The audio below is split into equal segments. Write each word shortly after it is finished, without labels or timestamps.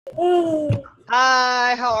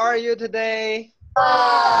Hi, how are you today?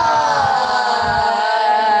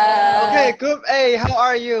 Okay, group A, how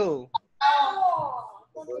are you?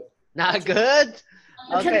 Not good?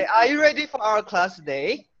 Okay, are you ready for our class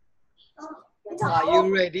today? Are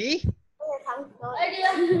you ready?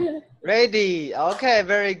 Ready. Okay,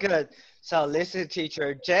 very good. So this is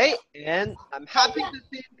Teacher Jay, and I'm happy to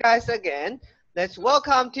see you guys again. Let's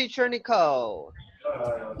welcome Teacher Nicole.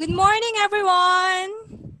 Good morning,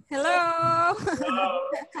 everyone. Hello.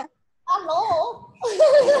 Hello.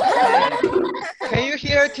 Can you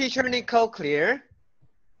hear Teacher Nicole clear?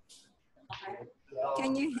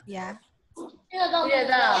 Can you? Yeah.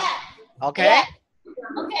 Okay?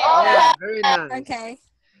 All right, very nice. Okay.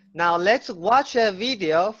 Now let's watch a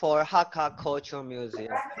video for Hakka Cultural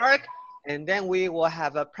Museum Park, and then we will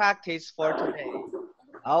have a practice for today.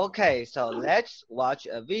 Okay, so let's watch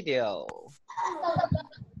a video.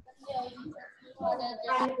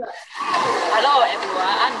 Hello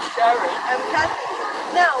everyone, I'm Sherry. I'm Kathy.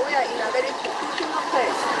 Now we are in a very traditional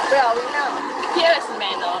place. Where are we now? Here is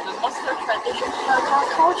Mano, the most traditional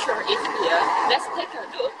Hakka culture is here. Let's take a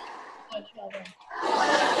look.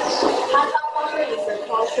 Hakka culture is a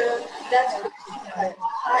culture that represents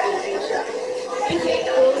Hakka in Asia. It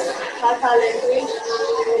includes Hakka language,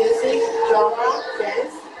 music, drama,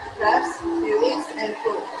 dance, crafts, buildings, and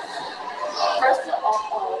food. First of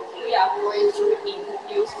all, we are going to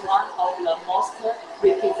introduce one of the most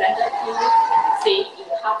representative things in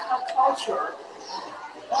Hakka culture.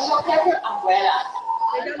 Oil paper umbrella.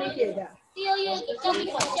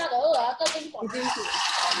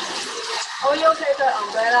 Oil paper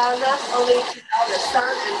umbrella not only keep out the sun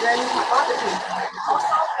and rain commodities,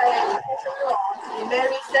 also play an important role in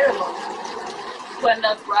many ceremonies. When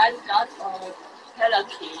the bride got a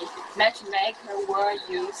palanquin, matchmaker will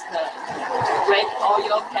use the red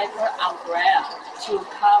oil paper umbrella to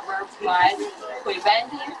cover bride,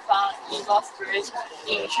 preventing from illustrated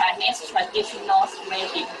in Chinese traditional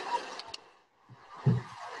wedding.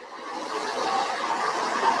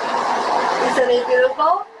 Isn't it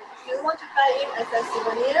beautiful? Do you want to buy it as a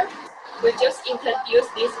souvenir? We just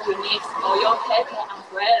introduced this unique oil paper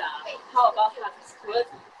umbrella. How about Hakka's food?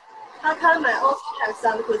 Hakka might also have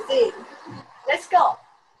some cuisine. Let's go.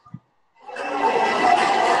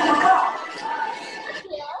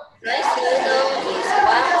 Rice noodle is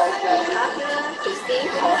one of the popular cuisine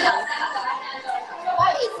for Hakka.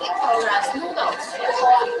 Why is it called rice noodles?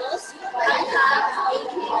 Because Hakka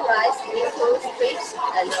eating rice into strips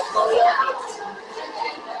and boil it.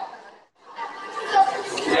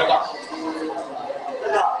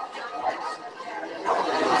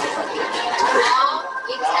 Now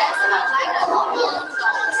it tastes like a normal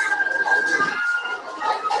sauce.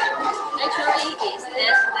 Naturally, it's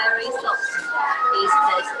not very soft. It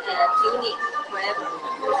has a unique flavor.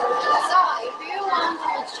 So, if you want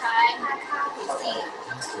to try Hakka cuisine,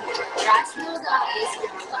 rice noodle is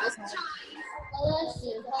your first choice.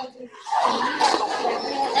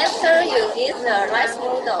 After you eat the rice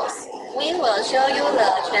noodles, we will show you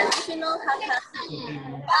the traditional Hakka tea.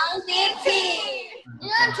 Pounded tea.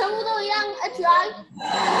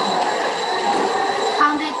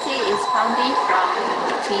 Pounded tea is pounded from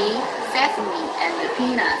tea, sesame, and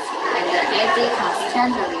peanuts, and added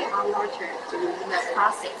constantly hot water during the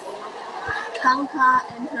process. Hakka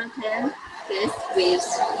entertain guests with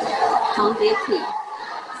pounded tea.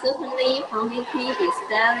 Certainly, pounded tea is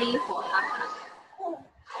daily for Hakka.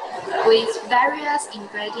 With various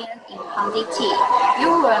ingredients in pounded tea, you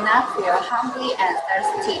will not feel hungry and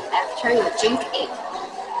thirsty after you drink it.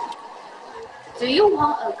 Do you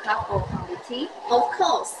want a cup of pounded tea? Of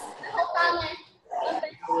course.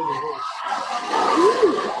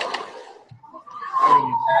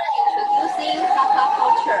 Introducing Hakka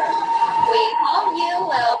culture. We hope you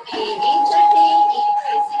will be interested in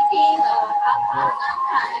visiting a Hakka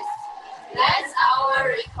sometimes. That's our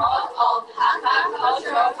report of Hakka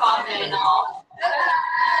culture from Mano.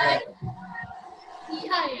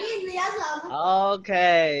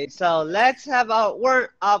 Okay, so let's have a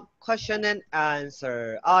warm-up question and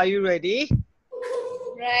answer. Are you ready?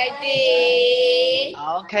 Ready.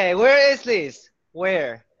 Okay, where is this?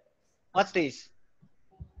 Where? What's this?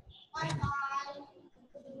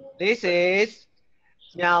 This is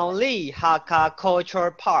Miaoli Hakka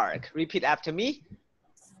Culture Park. Repeat after me.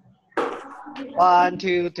 1,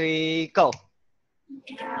 2, 3, go.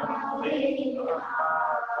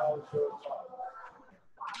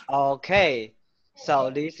 Okay, so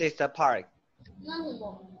this is the park.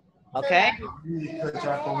 Okay.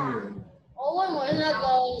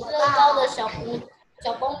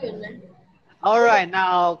 All right,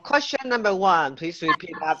 now question number 1. Please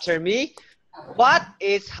repeat after me. What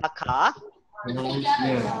is Hakka?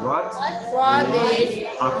 What is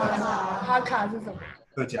Hakka 是什么？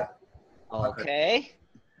 Okay.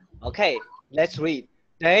 Okay, let's read.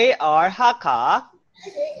 They are Hakka.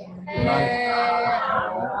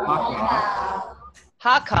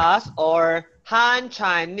 Hakkas or Han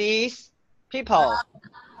Chinese people.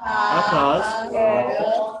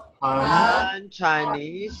 Han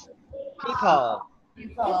Chinese people.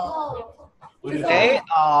 They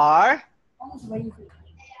are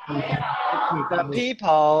the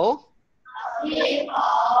people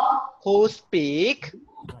who speak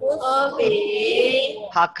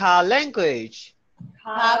Hakka language.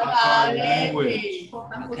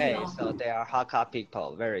 Okay, so they are Hakka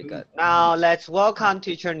people. Very good. Now let's welcome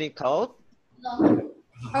teacher Nicole.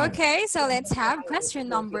 Okay, so let's have question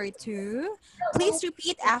number 2. Please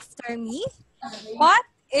repeat after me. What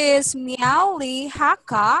is Miaoli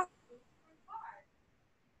Hakka?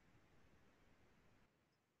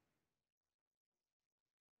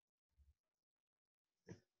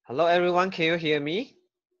 Hello everyone, can you hear me?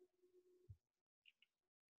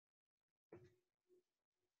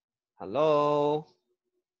 Hello?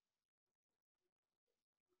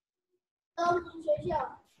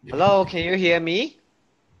 Hello, can you hear me?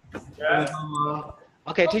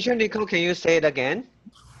 Okay, teacher Nicole, can you say it again?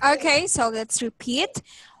 Okay, so let's repeat.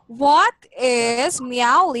 What is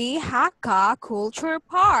Miaoli Hakka Culture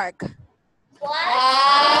Park?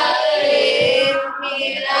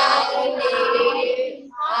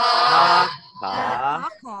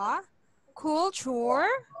 Hakka Culture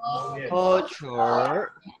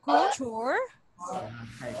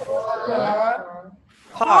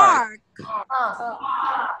Park.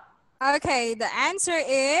 Okay, the answer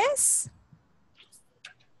is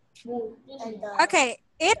okay,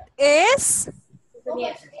 it is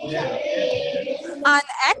an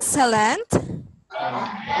excellent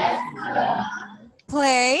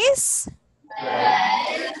place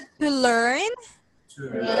to learn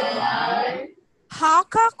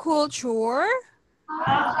Hakka culture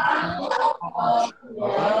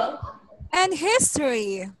and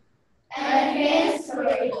history.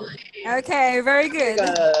 Okay, very good.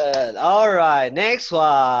 Good. All right, next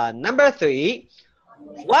one. Number 3.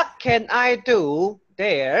 What can I do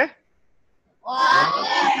there?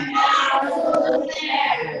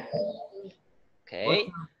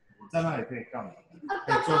 Okay.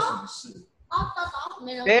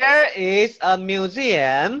 There is a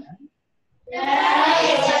museum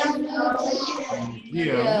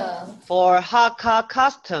for Hakka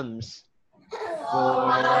customs.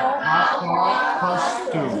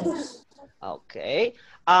 Okay.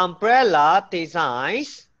 Umbrella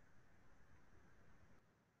designs.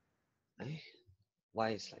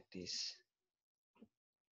 Why is like this?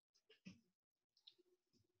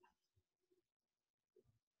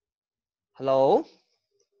 Hello?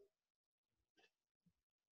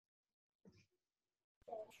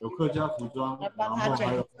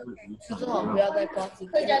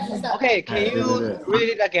 Okay, can you read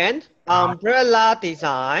it again? Umbrella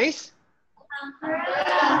designs.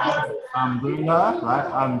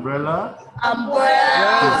 Umbrella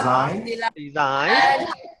Designs.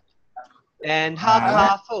 And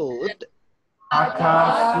Hakka food.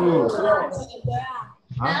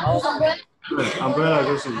 Umbrella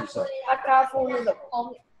就是雨伞。Hakka food 是什么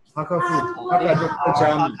？Hakka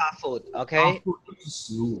food, okay?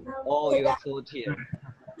 All your food here.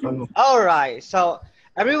 All right, so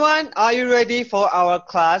everyone, are you ready for our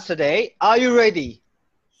class today? Are you ready?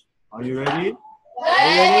 Are you ready?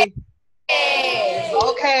 Ready?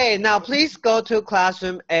 Okay, now please go to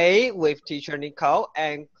classroom A with teacher Nicole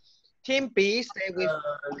and team B stay with,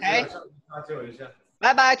 okay?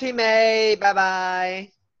 Bye bye, team A. Bye bye.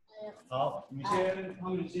 好，他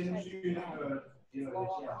们先去那个集合一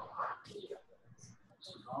下，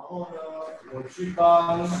然后呢，我去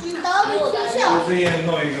帮周志燕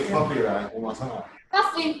弄一个 copy 来，我马上来。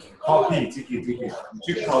copy 自己，你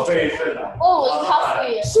去拷贝一份来。哦，我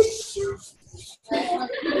是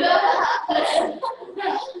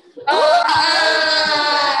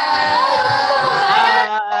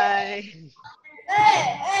copy。Bye.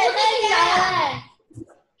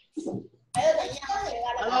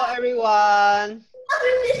 Hello everyone.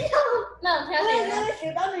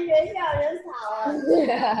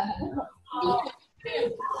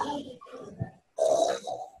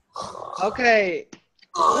 Okay.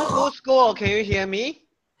 Who's school? Can you hear me?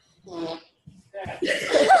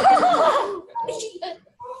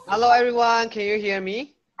 Hello everyone. Can you hear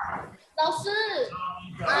me? 老师，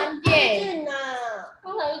安静啊！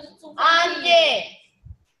刚才一直住安静。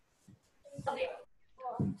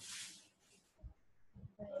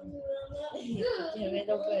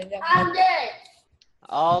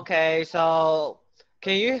Okay, so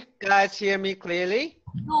can you guys hear me clearly?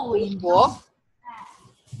 School?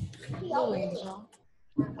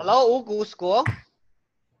 Hello, Ugu School.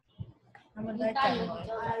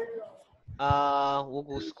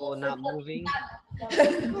 Ugu School not moving.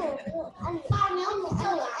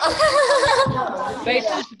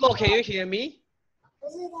 Basic School, can you hear me?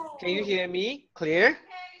 Can you hear me? Clear?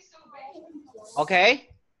 Okay.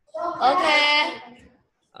 Okay.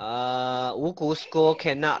 Ugu School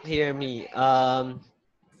cannot hear me. Hello,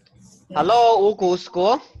 Ugu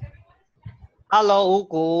School. Hello,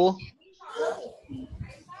 Ugu.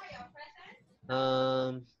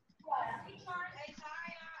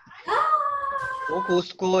 Ugu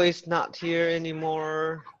School is not here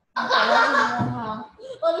anymore.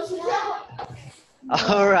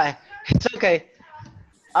 All right, it's okay.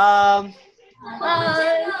 Hi,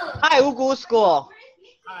 Ugu School.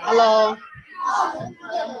 Hello.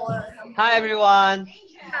 Hi, everyone.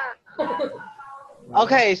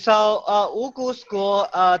 Okay, so Ugu School,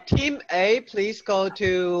 Team A, please go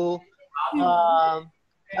to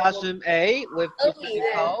classroom A with Teacher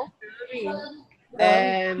Nicole.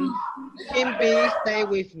 And Team B, stay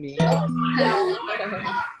with me.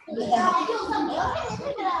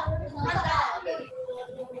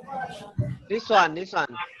 This one.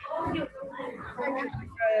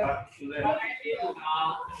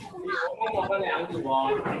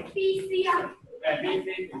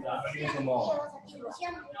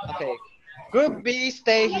 Okay. Group B,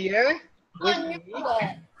 stay here with me. Group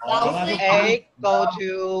A, go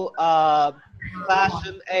to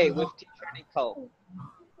classroom A with Teacher Nicole.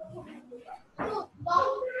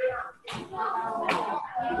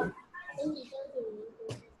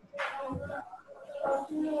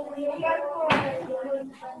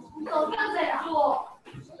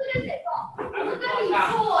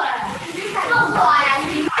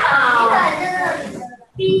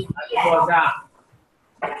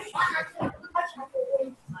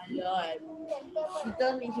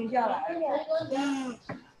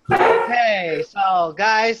 Okay, so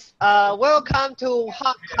guys, welcome to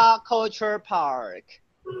Hakka Culture Park.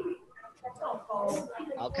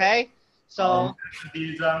 Okay, so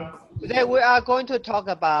today we are going to talk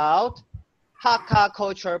about Hakka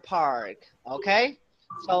Culture Park. Okay,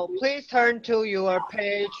 so please turn to your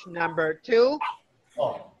page number 2.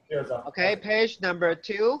 Okay, page number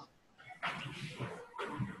 2.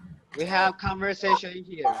 We have conversation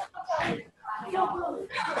here.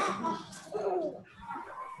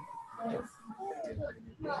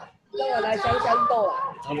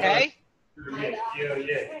 Okay.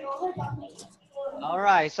 All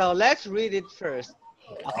right, so let's read it first.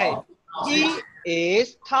 Okay. He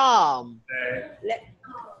is Tom.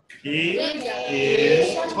 He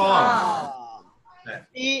is Tom.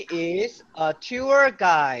 He is a tour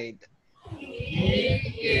guide. He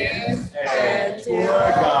is a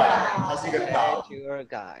tour guide. 他是一个导。Tour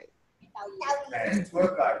guide. Tour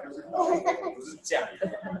guide 就是导游，不是酱油。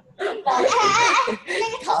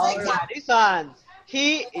All right, this one.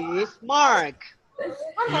 He is Mark.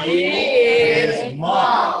 He is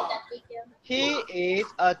Mark. He is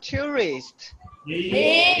a tourist. He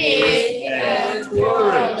is a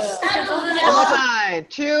tourist. One more time,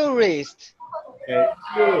 tourist.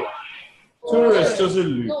 Okay, tourist 就是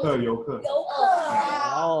旅客、游客。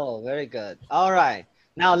Oh, very good. All right.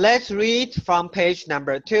 Now let's read from page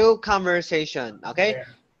number 2, conversation. Okay.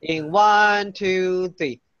 In 1, 2,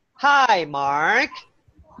 3. Hi, Mark.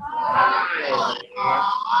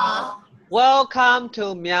 Welcome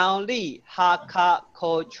to Miaoli Hakka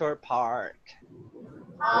Culture Park.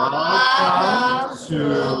 Welcome to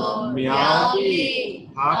Miaoli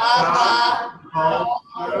Hakka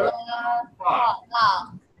Culture Park.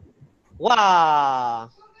 Wow.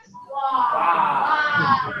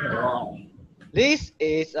 This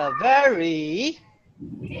is a very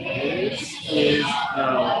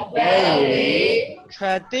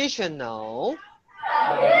traditional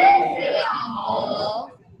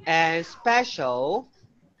and special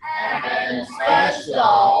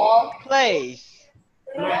place.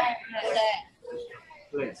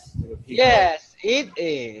 Yes, it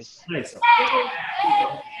is.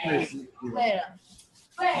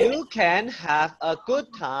 You can have a good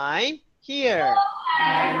time here.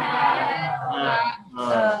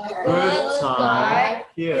 Good time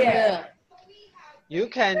here. You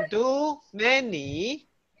can do many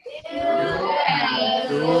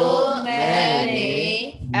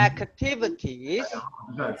activities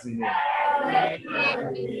in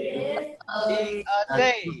a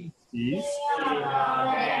day. In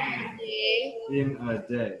a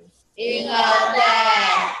day.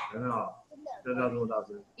 很好。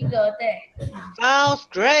Sounds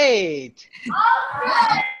great.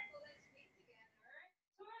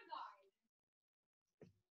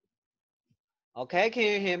 Okay, can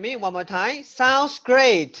you hear me one more time? Sounds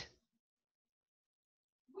great.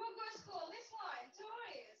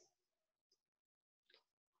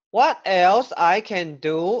 What else I can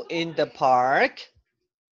do in the park?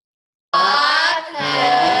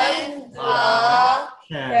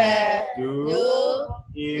 Can do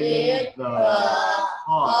in the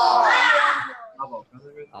park.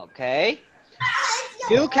 Okay.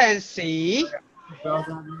 You can see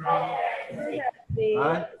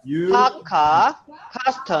You Hakka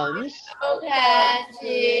customs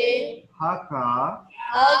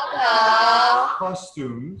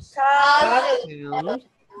costumes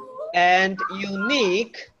and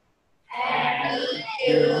unique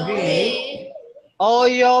unique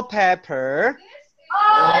oil pepper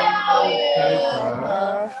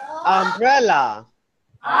paper umbrella.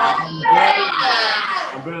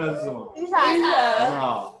 umbrella 是什么？很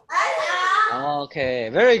好。 Okay,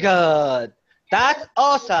 very good. That's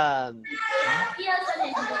awesome.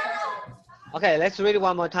 Okay, let's read it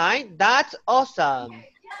one more time. That's awesome.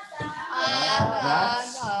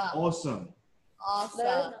 That's awesome.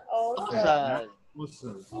 Awesome. Awesome.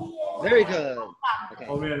 Very good. Okay.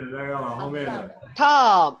 后面的在干嘛？后面的。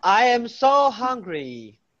 Tom, I am so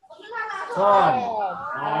hungry. Tom,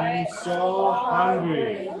 I'm so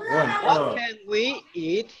hungry. 我很 What 饿。 can we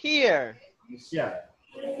eat here? 一下。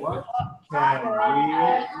What can we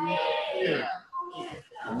eat here?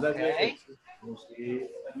 我们在这里可以吃东西。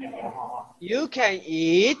 You can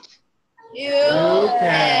eat You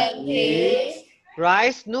can eat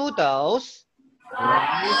rice noodles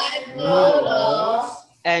rice noodles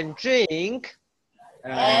and drink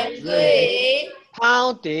and drink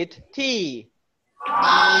pounded tea.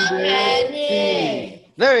 tea.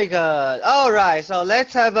 Very good. All right, so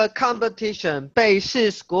let's have a competition.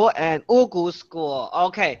 Beishi school and Ugu school.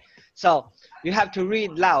 Okay, so you have to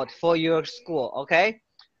read loud for your school. Okay,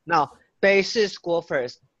 now Beishi school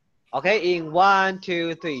first. Okay, in 1,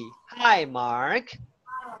 2, 3. Hi, Mark.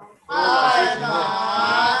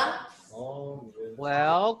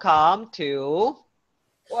 Welcome to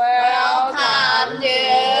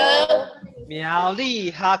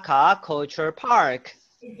Miaoli Hakka Culture Park.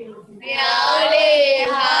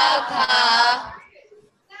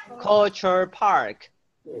 Culture Park.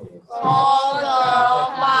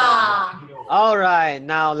 All right,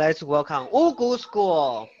 now let's welcome Ugu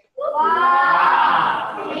School.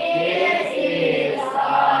 This is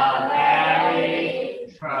a very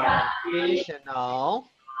Traditional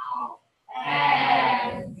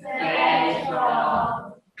and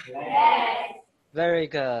special place. Very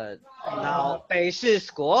good. Now, Beishi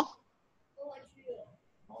School.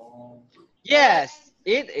 Yes,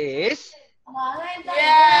 it is.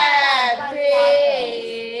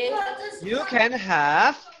 You can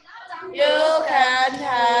have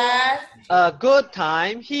a good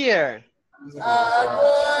time here.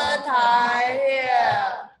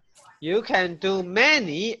 You can do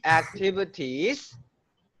many activities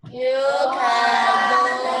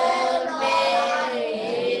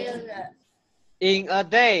in a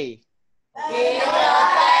day.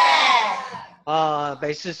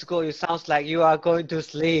 Basic school, it sounds like you are going to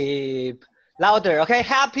sleep. Louder, okay?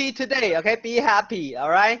 Happy today, okay? Be happy, all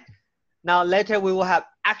right? Now later we will have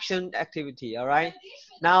action activity, all right?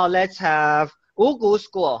 Now let's have Ugu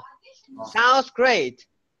school. Sounds great.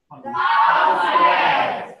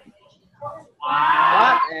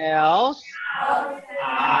 What else?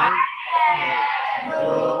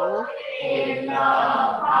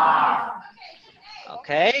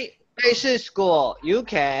 Okay, basic school. You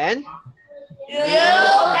can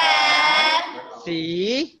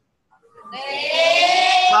see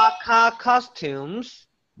Hakka costumes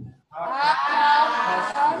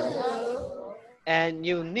and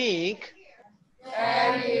unique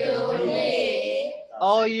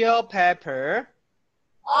oil pepper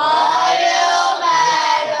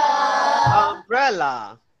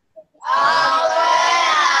umbrella.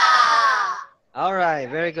 All right,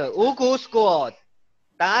 very good. Ugu school.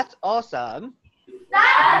 That's awesome.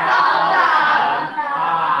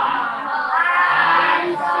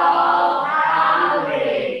 I'm so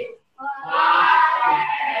hungry.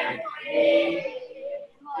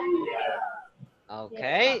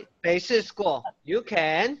 Okay, basic school. You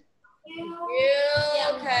can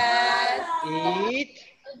eat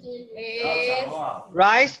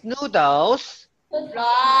rice noodles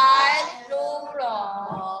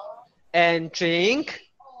and drink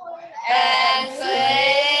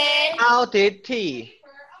powdered tea.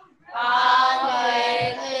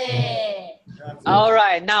 All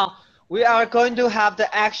right, now we are going to have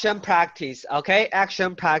the action practice, okay?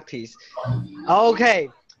 Action practice. Okay,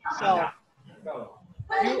 so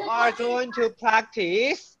you are going to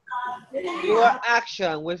practice your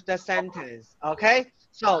action with the sentence, okay?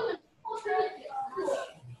 So,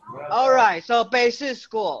 all right, so basic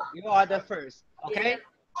school, you are the first, okay?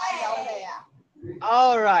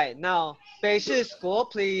 All right, now basic school,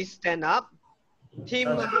 please stand up. Team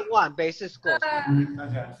number 1, basic school.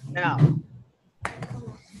 Now.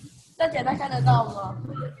 Okay,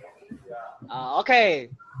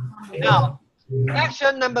 now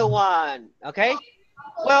action number 1, okay?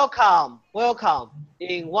 Welcome, welcome.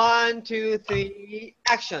 In 1, 2, 3,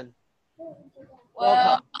 action.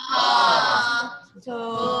 Welcome.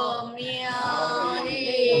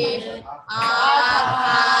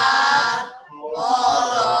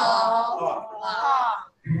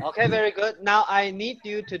 Okay, very good. Now I need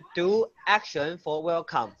you to do action for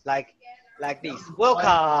welcome, like this.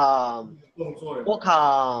 Welcome.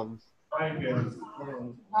 Welcome.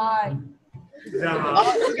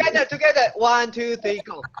 Together. 1, 2, 3,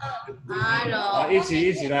 go. 一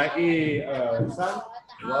起来，1、2、3。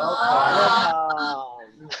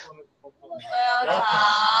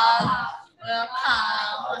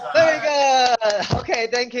Very good. Okay,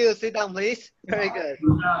 thank you. Sit down, please. Very good.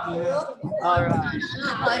 All right.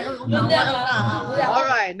 All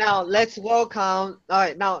right. Now let's welcome. All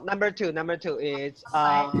right. Now number two is we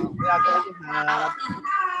are going to have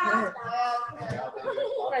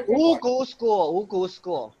Wugu School.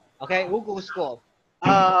 Okay, Wugu School.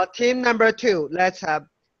 Team number 2. Let's have.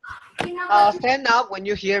 Stand up when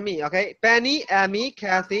you hear me. Okay, Benny, Amy,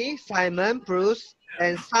 Kathy, Simon, Bruce,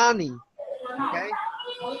 and Sunny. Okay.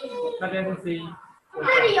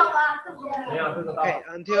 Okay,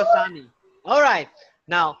 until Sunny. All right.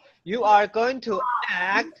 Now you are going to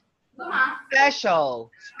act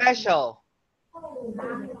special.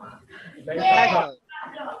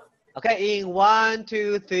 Okay, in 1,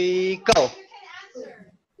 2, 3, go.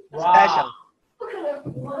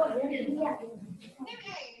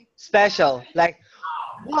 Special, like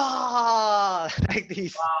wow, like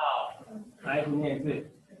this.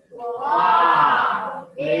 Wow,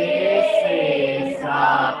 this is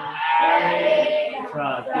a very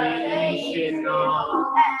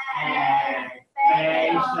traditional and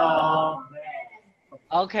special.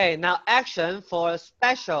 Okay, now action for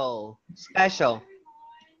special.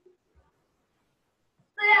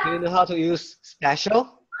 Do you know how to use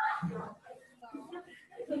special?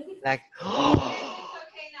 Like,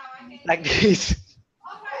 like this.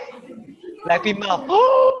 Like people.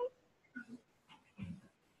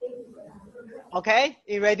 Okay,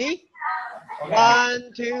 you ready?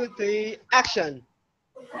 1, 2, 3, action.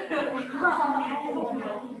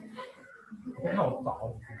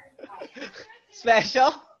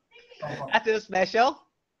 Special? That's too special?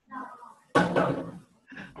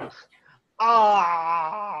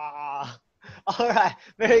 Ah. All right,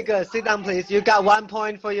 very good. Sit down, please. You got 1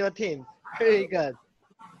 point for your team. Very good.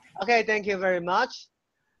 Okay, thank you very much.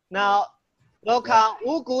 Now, welcome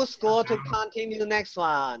Wugu School to continue next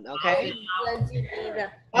one. Okay.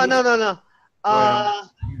 Oh no.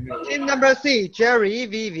 Team number 3, Jerry,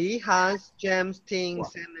 Vivi, Hans, James, Ting,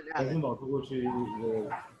 Sam, and Alan.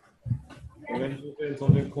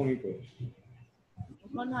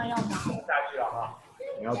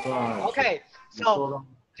 Okay, so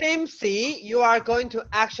Team C, you are going to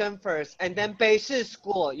action first, and then basic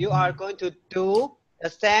school, you are going to do the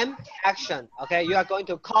same action. Okay, you are going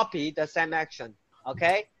to copy the same action.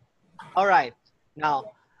 Okay, all right. Now,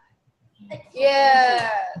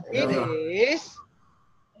 it is.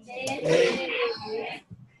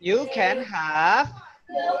 You can have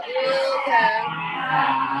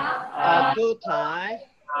a good time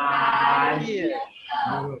here.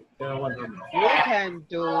 You can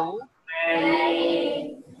do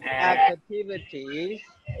activities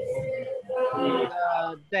in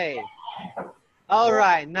a day. All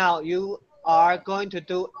right, now you are going to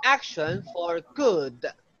do action for good.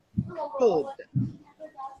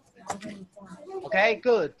 Okay,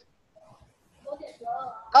 good.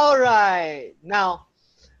 All right, now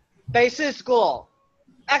basic school.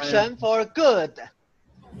 Action for good.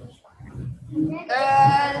 Good.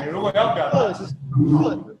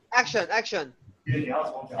 Action.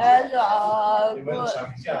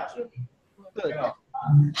 Good.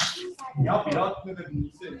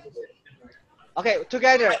 Okay,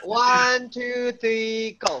 together. 1, 2,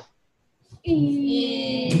 3, go.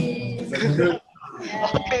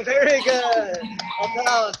 Okay, very good.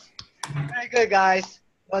 Applause. Very good, guys.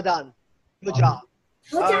 Well done. Good job.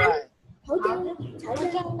 All right.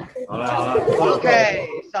 Okay,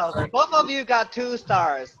 so both of you got 2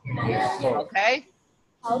 stars. Okay.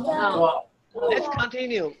 Now, let's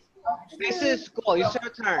continue. Basic score, it's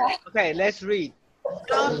your turn. Okay, let's read.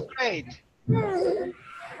 Sounds great.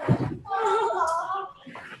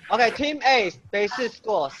 Okay, team A, basic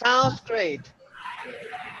score. Sounds great.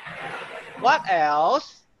 What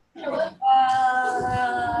else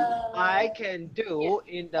I can do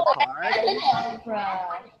in the park?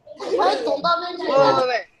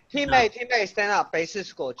 Wait. Team A, stand up. Basic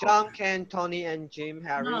score. John, Ken, Tony, and Jim,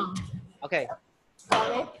 Harry. Okay.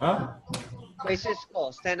 Huh? Basic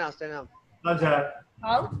score. Stand up. Okay.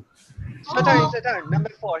 It's your turn. Number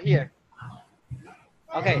 4 here.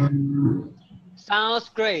 Okay. Sounds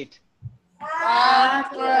great.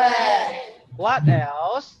 What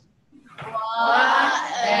else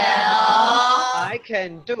I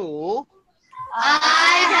can do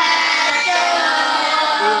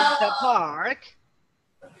in the park?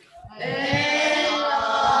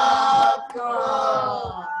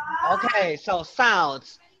 Okay, so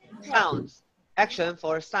sounds. Action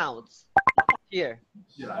for sounds. Here.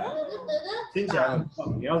 听起来很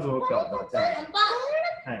棒，你要怎么表达这样？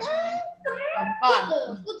哎，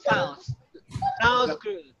 Sounds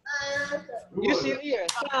good. You see here,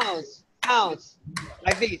 sounds.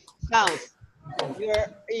 Like this, sounds. Your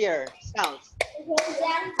ear, sounds.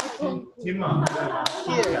 听嘛。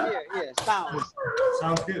 Here, sounds.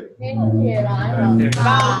 Sounds good.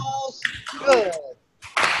 Sounds good.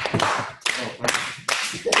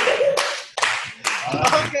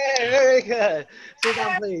 Okay, very good. Sit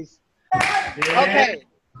down, please. Okay.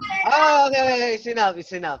 Oh, okay, it's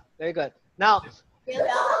enough. Very good. Now,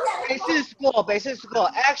 basic score.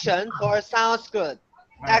 Action for sounds good.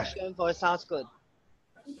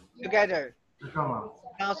 Together.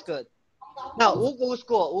 Sounds good. Now, Ugu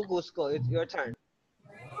score. It's your turn.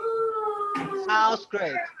 Sounds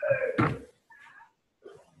great.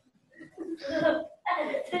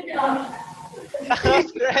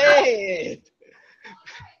 Sounds great.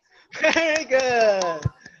 Very good.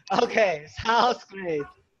 Okay, sounds great.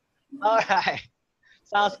 All right,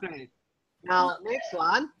 sounds great. Now, next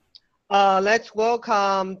one. Let's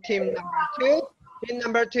welcome team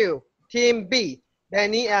number two. Team B.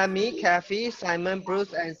 Benny, Amy, Kathy, Simon,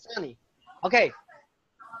 Bruce, and Sunny. Okay.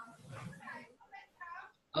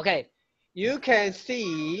 You can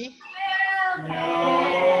see.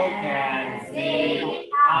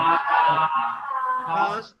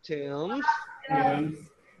 Costumes. And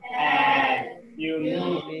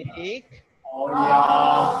unique.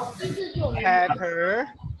 Pepper.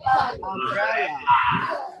 Umbrella.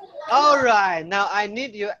 All right. Now I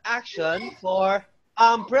need your action for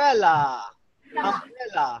umbrella.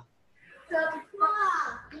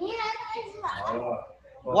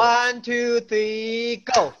 1, 2, 3,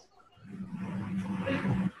 go.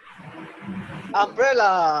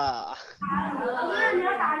 Umbrella.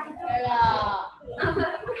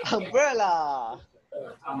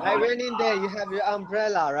 Right, raining day, you have your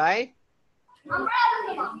umbrella, right?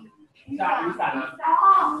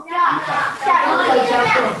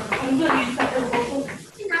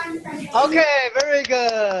 Okay, very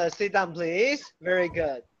good. Sit down, please. Very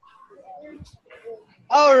good.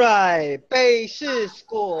 All right, basic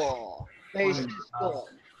score.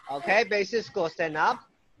 Okay, basic score, stand up.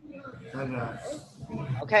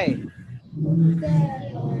 Okay.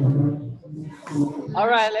 All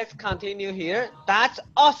right, let's continue here. That's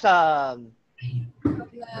awesome.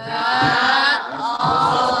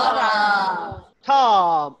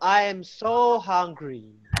 Tom, I am so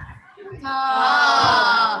hungry.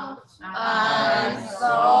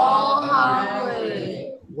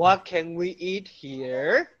 What can we eat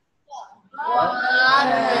here?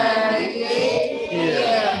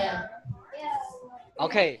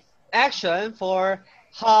 Okay, action for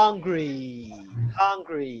hungry.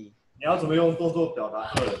 你要怎么用动作表达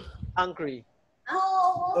饿 Hungry.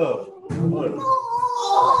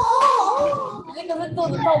 那个是做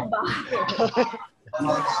得动吧？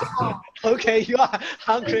 Okay, you are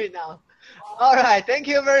hungry now. All right, thank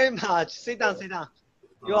you very much. Sit down.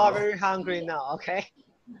 You are very hungry now, okay?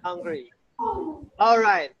 Hungry. All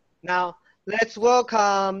right, now let's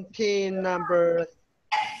welcome team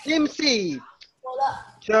C.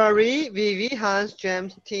 Jerry, Vivi, Hans,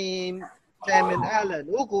 James, Tim, Sam, and Alan.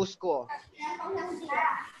 Ugu score.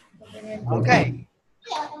 Okay.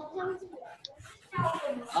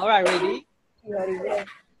 All right, ready? You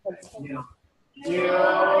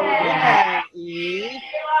can eat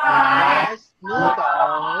rice,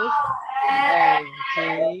 noodles, and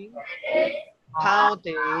drink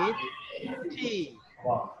pounded tea.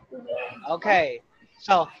 Okay,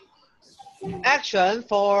 so action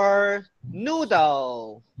for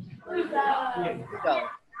noodle.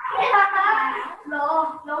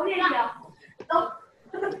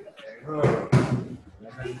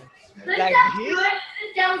 Like this?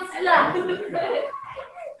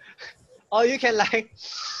 Oh, you can like,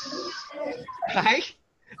 right?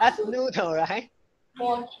 That's noodle, right?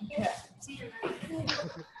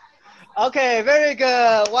 Okay, very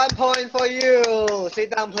good. 1 point for you.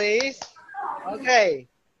 Sit down, please. Okay.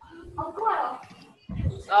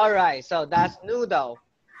 All right, so that's noodle.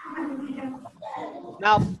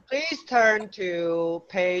 Now, please turn to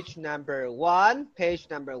page number 1. Page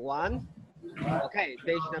number 1. Okay,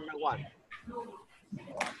 page number 1.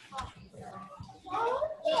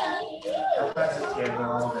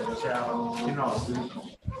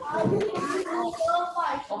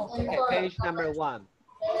 Okay, page number 1.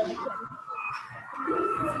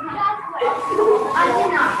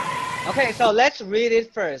 Okay, so let's read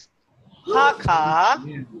it first. Haka,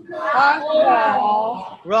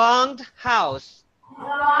 round house.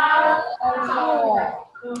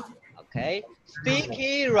 Okay,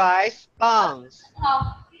 sticky rice buns.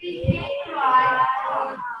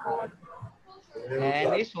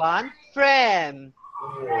 And this one, frame.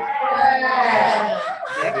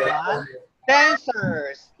 Next one,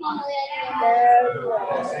 dancers.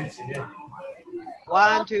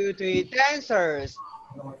 1, 2, 3, dancers.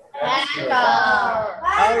 All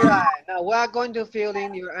right, now we are going to fill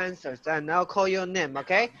in your answers and I'll call your name,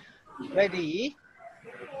 okay? Ready?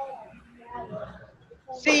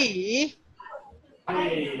 C.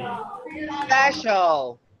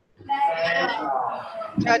 Special.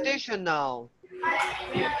 Traditional.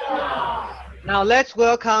 Now let's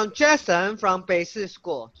welcome Jason from Beisi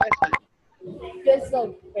School.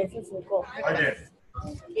 Jason.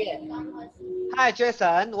 Hi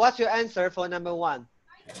Jason, what's your answer for number 1?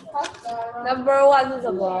 Number 1 is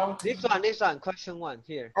what? This one, question 1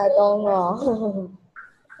 here. I don't know.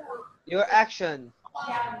 Your action.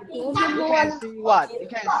 You can see what? You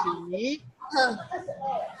can see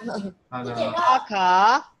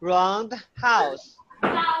Haka round house.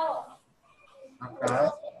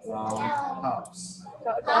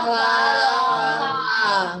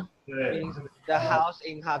 Means the house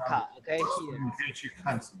in Haka. Okay, here.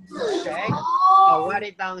 Okay, I'll write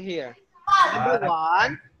it down here. Number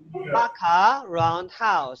 1, Haka round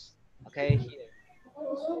house. Okay, here.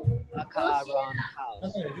 Haka round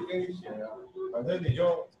house.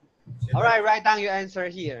 All right, write down your answer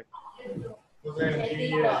here.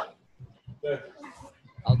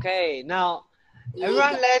 Okay, now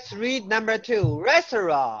everyone, let's read number 2.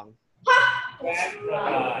 Restaurant.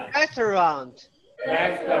 Restaurant.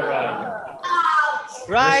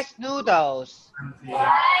 Rice noodles.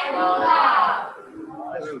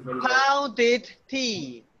 Pounded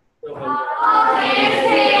tea.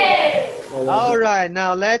 All right,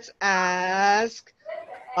 now let's ask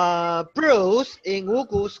Bruce in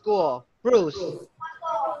Wugu School. Bruce.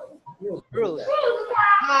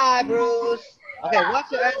 Hi, Bruce. Okay,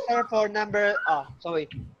 what's your answer for number 3?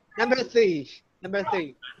 Number 3.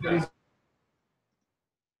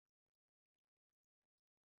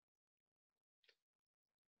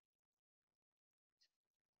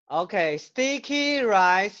 Okay, sticky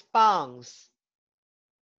rice buns.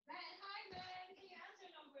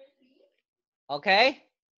 Okay,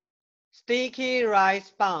 sticky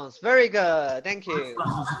rice buns. Very good. Thank you.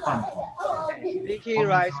 Okay, sticky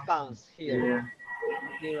rice buns here.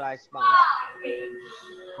 Sticky rice buns.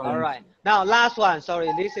 All right. Now, last one.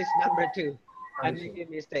 Sorry, this is number 2. I made a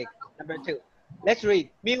mistake. Number 2. Let's read.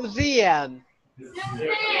 Museum.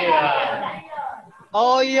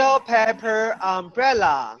 Oil paper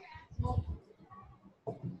umbrella.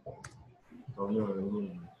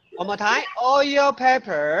 One more time. Oil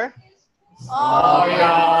paper.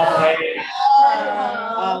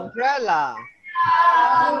 Umbrella.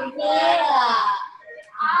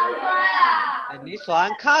 And this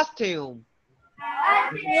one, costume.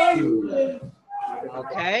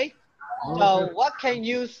 Okay. So what can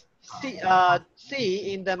you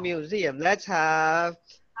see in the museum? Let's have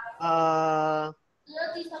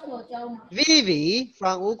Vivi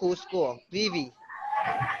from Wugu School. Vivi.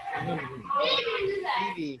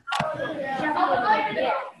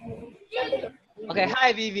 Okay,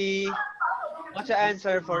 hi Vivi. What's your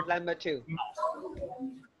answer for number 2?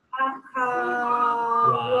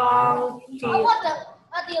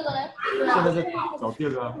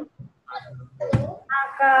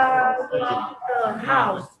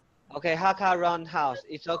 Okay, Haka round house.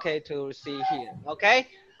 It's okay to see here. Okay.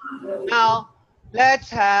 Now let's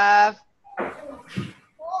have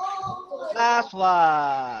last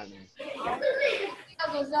one.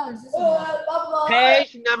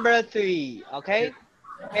 Page number 3. Okay.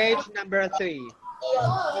 Page number 3.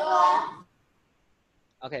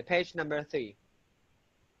 Okay, page number 3.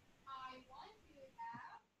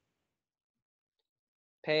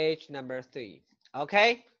 Page number 3.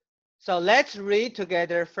 Okay? So let's read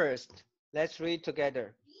together first. Let's read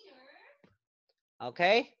together.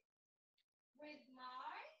 Okay?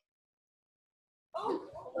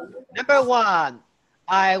 Number 1.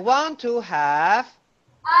 I want to have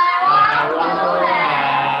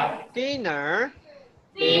dinner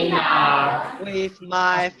with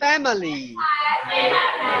my family.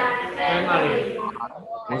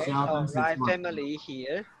 Okay, so write family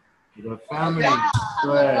here. 你的 family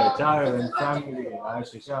对家人 family 来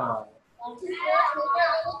学校。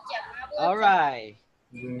All right.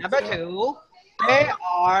 Number 2. There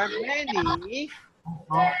are many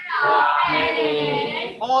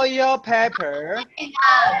oil paper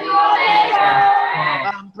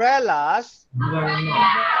umbrellas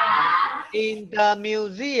in the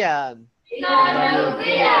museum. 跟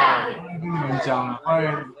你们讲了，快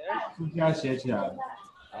点书要写起来。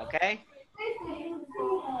Okay.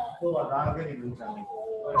 我把答案跟你们讲。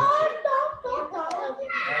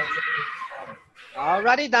I'll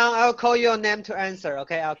write it down. I'll call your name to answer.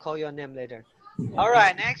 Okay, I'll call your name later. All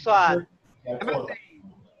right, next one. Number 3.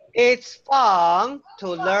 It's fun to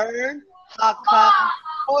learn Hakka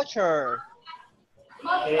culture.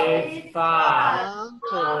 It's fun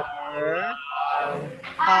To learn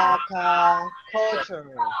Hakka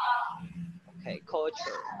culture. Okay,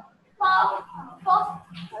 culture. Okay,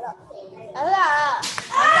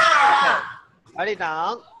 write it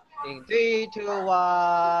down. In 3, 2,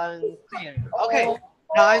 1, clear. Okay,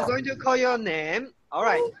 now I'm going to call your name. All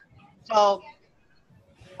right. So,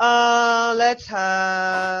 let's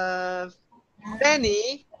have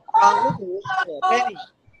Benny from Benny.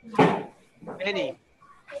 Benny.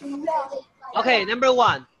 Okay, number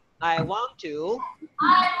 1. I want to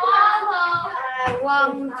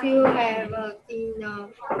have a dinner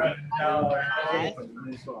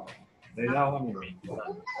等一下换你名字。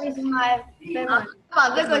 with my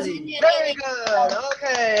family. Very good.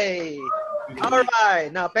 Okay. All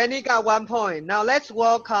right. Now Benny got 1 point. Now let's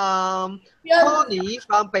welcome Tony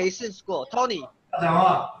from basic school. Tony. 讲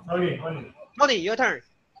话 ，Tony， 换你。 Tony, your turn.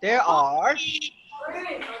 There are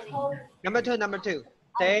number 2.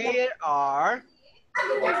 There are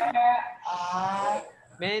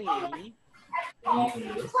many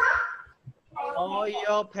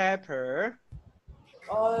oil paper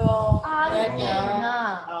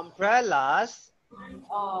umbrellas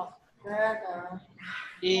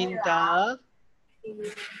in the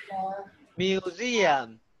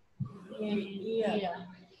museum.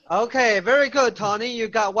 Okay, very good, Tony. You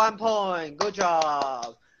got 1 point. Good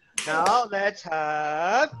job. Now let's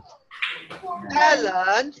have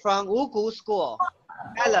Ellen from Wugu School.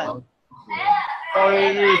 Ellen.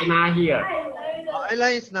 Sorry, is not here. Oh,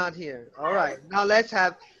 Ellen is not here. All right. Now let's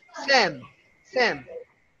have Sam. Sam.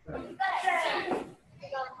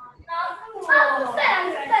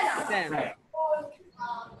 Sam.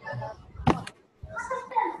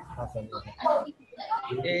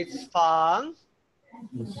 It's fun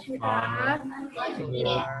to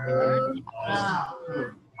learn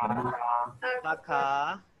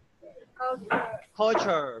Hakka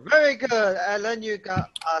culture. Very good. Alan, you got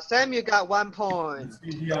Sam, you got 1 point.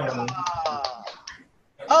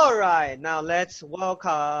 All right, now let's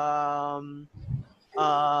welcome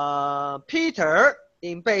Peter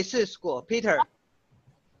in basic school. Peter.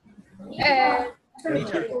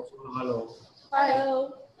 Peter.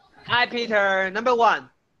 Hello. Hi, Peter. Number 1.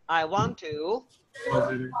 I want to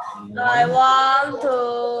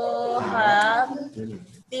have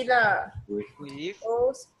dinner with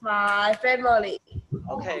my family.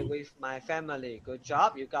 okay, with my family. Good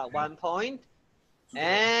job. You got 1 point.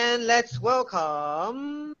 And let's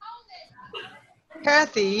welcome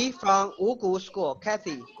Kathy from Wugu School.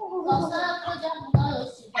 Kathy.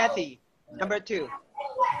 Kathy, number 2.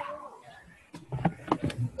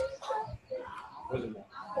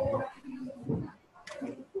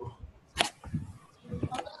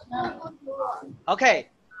 Okay.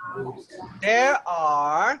 There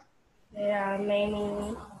are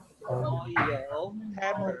many oil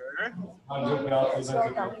pepper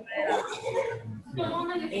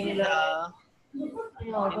in the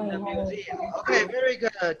museum. Okay, very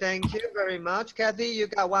good. Thank you very much, Kathy. You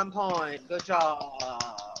got 1 point. Good job.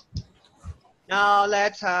 Now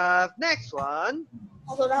let's have next one.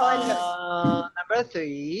 Number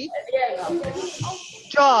 3.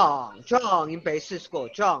 John. John in basic school.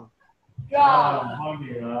 John.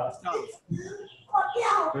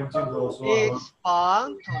 It's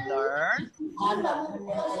fun to learn.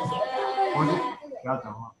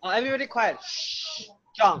 Oh, everybody quiet. Shh.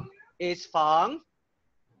 John. It's fun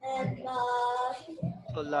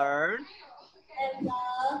to learn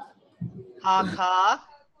Hakka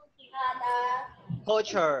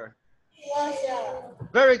culture?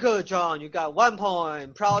 Very good, John. You got 1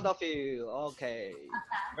 point. Proud of you. Okay.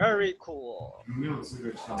 Very cool.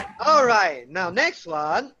 All right. Now, next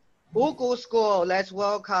one. Ugu School. Let's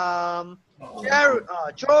welcome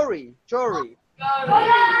Jory. Jory.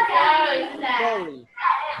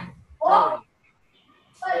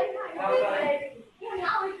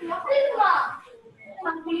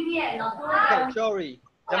 Okay, Jory.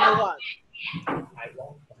 Number 1.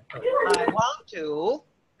 I want to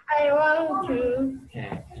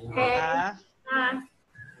have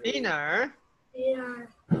dinner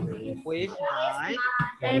with my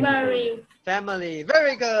family.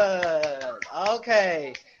 Very good.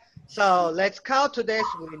 Okay. So let's count today's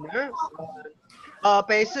winner.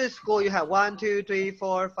 Basic score, you have 1, 2, 3,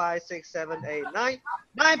 4, 5, 6, 7, 8, 9.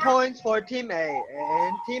 9 points for Team A.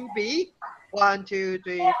 And Team B, 1, 2,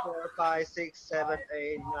 3, 4, 5, 6, 7,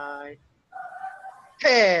 8, 9,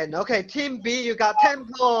 10. Okay, Team B, you got 10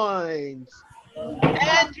 points.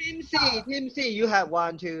 And Team C, you have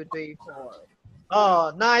 1, 2, 3, 4.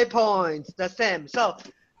 Oh, 9 points, the same. So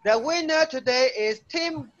the winner today is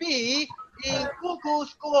Team B in Cuckoo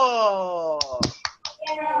School.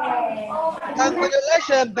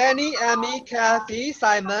 Congratulations, Benny, Amy, Kathy,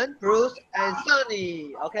 Simon, Bruce, and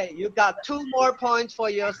Sunny. Okay, you got 2 more points for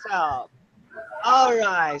yourself. All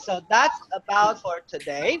right, so that's about for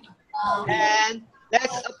today. And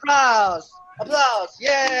let's applause. Applause,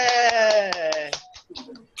 yay!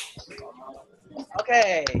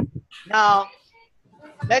 Okay, now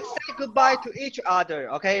let's say goodbye to each other.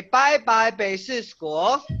 Okay, bye-bye, Basic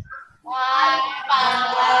School.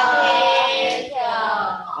 Bye-bye,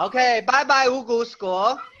 teacher. Okay, bye-bye, Ugu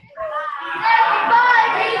School. Bye,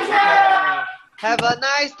 teacher. Have a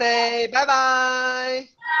nice day. Bye-bye.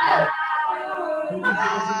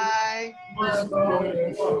 Bye.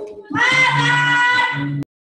 Bye-bye.